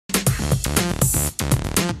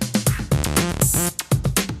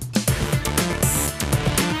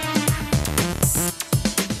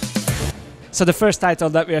So the first title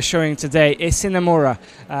that we are showing today is Sine Mora.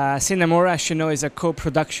 Sine Mora, as you know, is a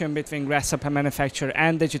co-production between Grasshopper Manufacture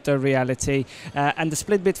and Digital Reality, and the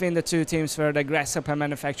split between the two teams where the Grasshopper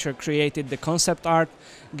Manufacture created the concept art,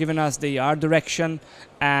 giving us the art direction,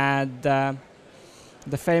 and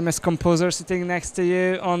the famous composer sitting next to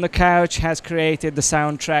you on the couch has created the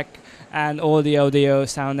soundtrack and all the audio,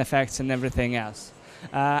 sound effects and everything else.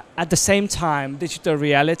 At the same time, Digital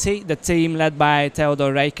Reality, the team led by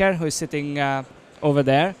Theodor Reicher, who is sitting over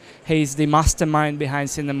there, he's the mastermind behind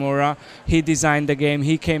Sine Mora. He designed the game,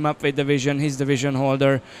 he came up with the vision, he's the vision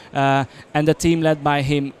holder, and the team led by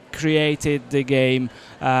him created the game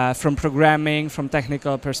from programming, from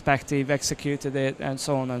technical perspective, executed it, and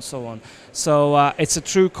so on and so on. So it's a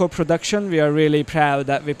true co-production. We are really proud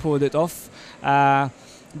that we pulled it off.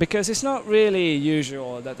 Because it's not really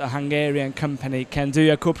usual that a Hungarian company can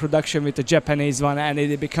do a co-production with a Japanese one and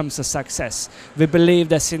it becomes a success. We believe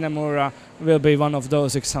that Sine Mora will be one of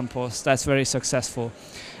those examples that's very successful.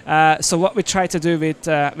 So what we try to do with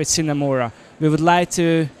Sine Mora, we would like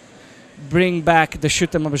to bring back the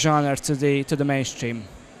shoot 'em up genre to the mainstream.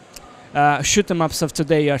 Shoot 'em ups of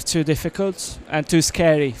today are too difficult and too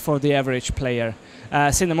scary for the average player.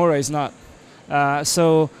 Sine Mora is not.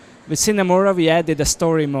 So with Sine Mora, we added a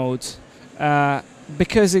story mode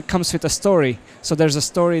because it comes with a story. So there's a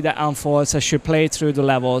story that unfolds as you play through the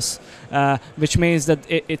levels, which means that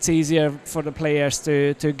it's easier for the players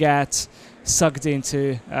to get sucked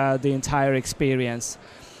into the entire experience.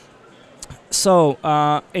 So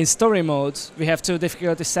in story mode, we have two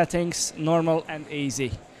difficulty settings, normal and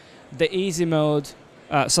easy. The easy mode,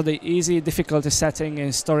 so the easy difficulty setting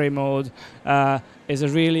in story mode is a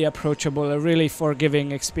really approachable, a really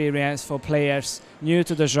forgiving experience for players new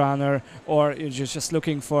to the genre, or you're just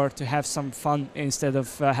looking to have some fun instead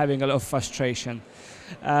of having a lot of frustration.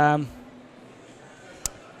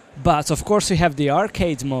 But of course we have the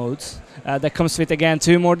arcade mode that comes with, again,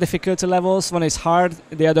 two more difficulty levels. One is hard,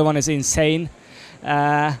 the other one is insane.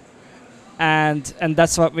 And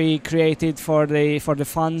that's what we created for the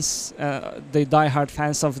fans, the die-hard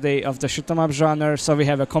fans of the shoot 'em up genre. So we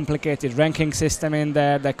have a complicated ranking system in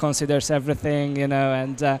there that considers everything, you know,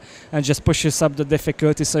 and just pushes up the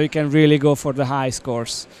difficulty so you can really go for the high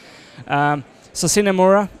scores. So Sine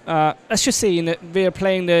Mora, as you see, we are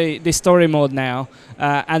playing the story mode now,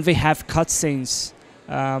 and we have cutscenes,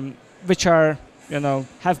 which are, you know,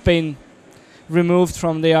 have been removed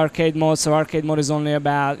from the arcade mode. So arcade mode is only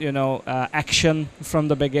about, you know, action from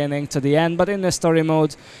the beginning to the end. But in the story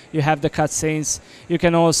mode, you have the cutscenes. You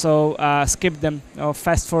can also skip them or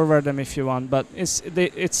fast forward them if you want. But it's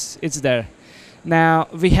there. Now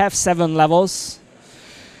we have 7 levels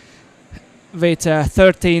with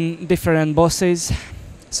 13 different bosses.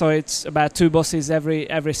 So it's about 2 bosses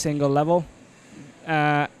every single level,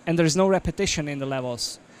 and there is no repetition in the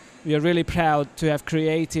levels. We are really proud to have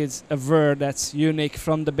created a world that's unique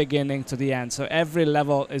from the beginning to the end. So every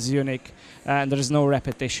level is unique, and there is no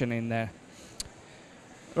repetition in there.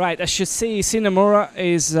 Right, as you see, Sine Mora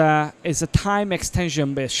is a time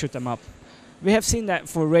extension-based shoot 'em up. We have seen that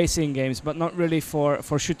for racing games, but not really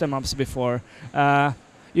for shoot 'em ups before.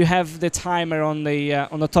 You have the timer on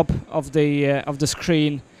the top of the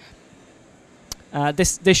screen.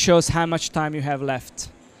 This shows how much time you have left.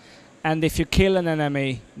 And if you kill an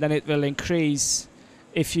enemy, then it will increase.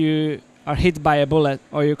 If you are hit by a bullet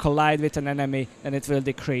or you collide with an enemy, then it will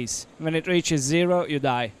decrease. When it reaches 0, you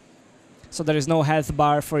die. So there is no health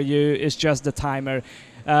bar for you, it's just the timer.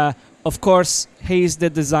 Of course, he's the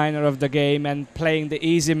designer of the game, and playing the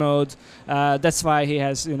easy mode, that's why he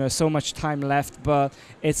has, you know, so much time left, but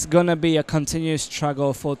it's gonna be a continuous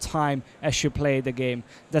struggle for time as you play the game.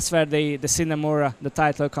 That's where the Sine Mora, the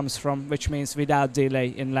title, comes from, which means without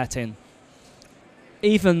delay in Latin.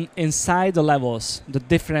 Even inside the levels, the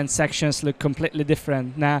different sections look completely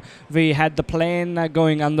different. Now, we had the plane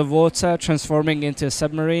going underwater, transforming into a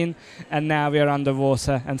submarine, and now we are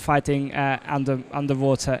underwater and fighting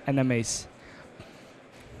underwater enemies.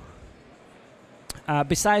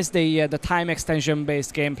 Besides the time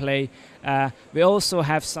extension-based gameplay, we also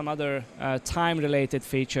have some other time-related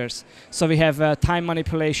features. So we have time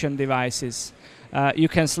manipulation devices. You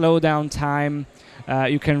can slow down time.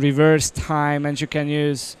 You can reverse time, and you can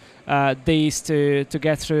use these to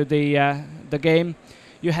get through the game.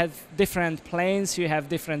 You have different planes, you have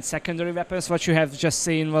different secondary weapons. What you have just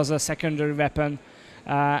seen was a secondary weapon.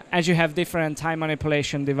 As you have different time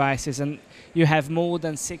manipulation devices, and you have more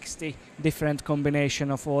than 60 different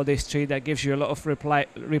combination of all these three, that gives you a lot of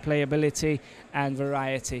replayability and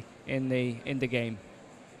variety in the game.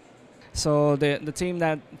 So the team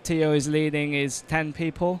that Theo is leading is 10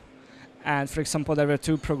 people. And for example, there were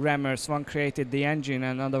two programmers. One created the engine,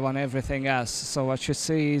 and another one everything else. So what you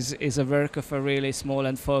see is a work of a really small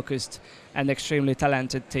and focused and extremely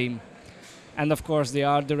talented team. And of course, the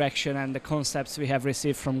art direction and the concepts we have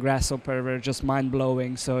received from Grasshopper were just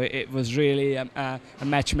mind-blowing. So it was really a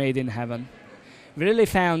match made in heaven. We really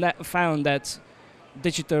found that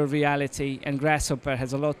digital reality and Grasshopper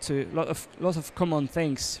has a lot of common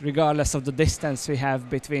things, regardless of the distance we have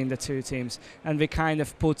between the two teams, and we kind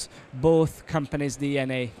of put both companies'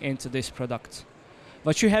 DNA into this product.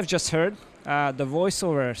 What you have just heard, the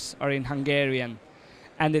voiceovers are in Hungarian,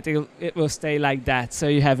 and it will stay like that. So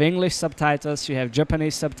you have English subtitles, you have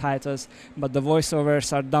Japanese subtitles, but the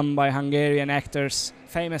voiceovers are done by Hungarian actors,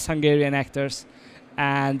 famous Hungarian actors,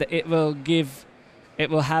 and it will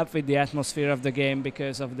help with the atmosphere of the game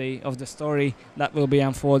because of the story that will be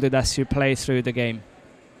unfolded as you play through the game.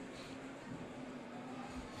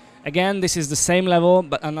 Again, this is the same level,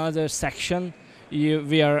 but another section.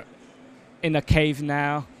 We are in a cave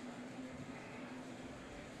now,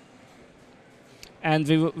 and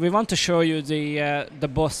we want to show you the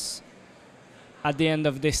boss at the end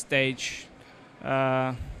of this stage,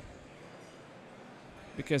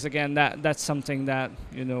 because again, that's something that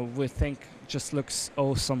we think just looks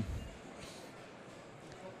awesome.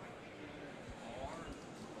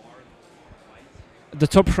 The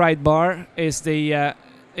top right bar is the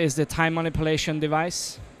time manipulation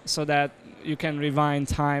device, so that you can rewind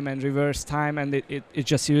time and reverse time, and it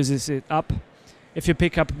just uses it up. If you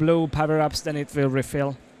pick up blue power-ups, then it will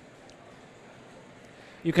refill.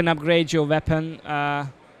 You can upgrade your weapon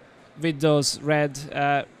with those red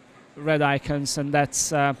icons, and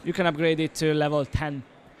that's you can upgrade it to level 10.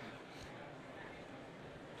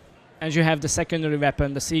 And you have the secondary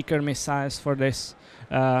weapon, the Seeker missiles, for this,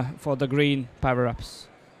 for the green power-ups.